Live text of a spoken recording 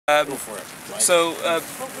Go for it.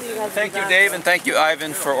 Thank you, Dave, and thank you,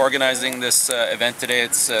 Ivan, for organizing this event today.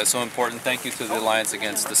 It's so important. Thank you to the Alliance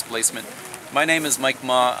Against Displacement. My name is Mike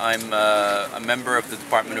Ma. I'm a member of the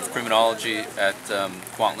Department of Criminology at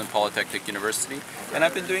Kwantlen Polytechnic University, and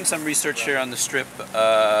I've been doing some research here on the Strip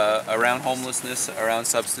around homelessness, around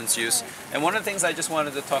substance use. And one of the things I just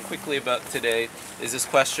wanted to talk quickly about today is this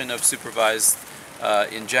question of supervised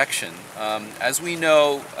injection. As we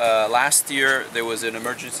know, last year there was an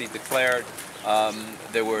emergency declared.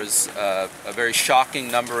 There was a very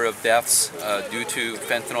shocking number of deaths due to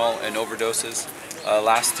fentanyl and overdoses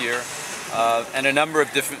last year. And a number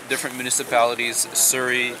of different municipalities,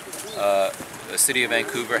 Surrey, the city of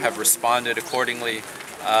Vancouver, have responded accordingly.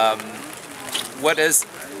 What is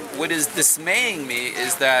dismaying me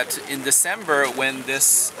is that in December, when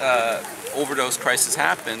this overdose crisis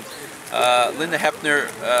happened, Linda Hepner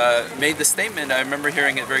made the statement. I remember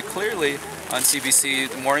hearing it very clearly on CBC,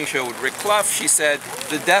 the morning show with Rick Clough. She said,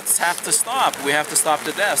 the deaths have to stop. We have to stop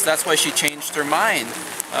the deaths. That's why she changed her mind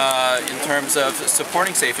in terms of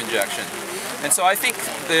supporting safe injection. And so I think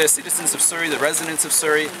the citizens of Surrey, the residents of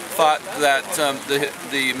Surrey, thought that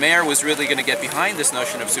the mayor was really going to get behind this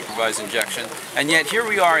notion of supervised injection. And yet here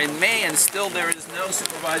we are in May, and still there is no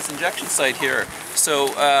supervised injection site here. So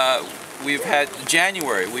we've had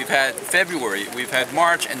January, we've had February, we've had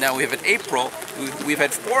March, and now we have April. We've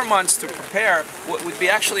had 4 months to prepare what would be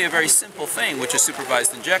actually a very simple thing, which is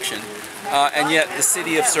supervised injection, and yet the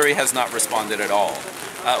city of Surrey has not responded at all.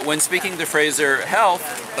 When speaking to Fraser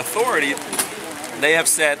Health Authority, they have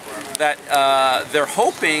said that they're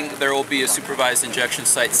hoping there will be a supervised injection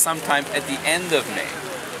site sometime at the end of May.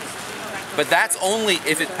 But that's only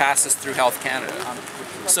if it passes through Health Canada.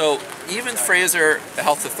 So even Fraser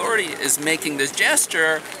Health Authority is making this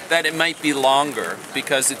gesture that it might be longer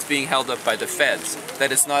because it's being held up by the feds,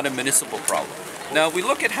 that it's not a municipal problem. Now, we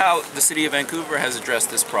look at how the city of Vancouver has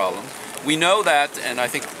addressed this problem. We know that, and I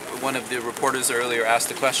think one of the reporters earlier asked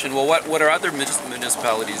the question, well, what are other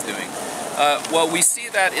municipalities doing? Well, we see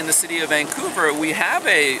that in the city of Vancouver, we have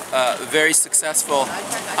a very successful,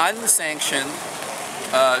 unsanctioned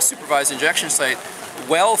supervised injection site,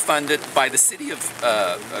 well funded by the city of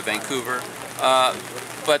Vancouver,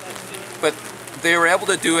 but they were able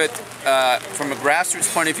to do it from a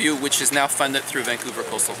grassroots point of view, which is now funded through Vancouver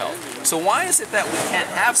Coastal Health. So why is it that we can't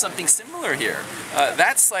have something similar here?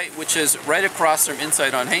 That site, which is right across from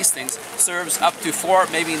Inside on Hastings, serves up to 4,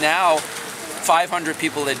 maybe now 500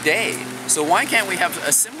 people a day. So why can't we have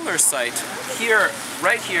a similar site here,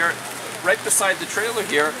 right beside the trailer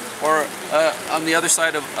here, or on the other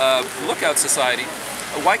side of Lookout Society?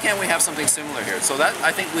 Why can't we have something similar here? So that,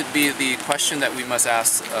 I think, would be the question that we must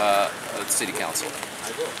ask the City Council.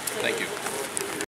 Thank you.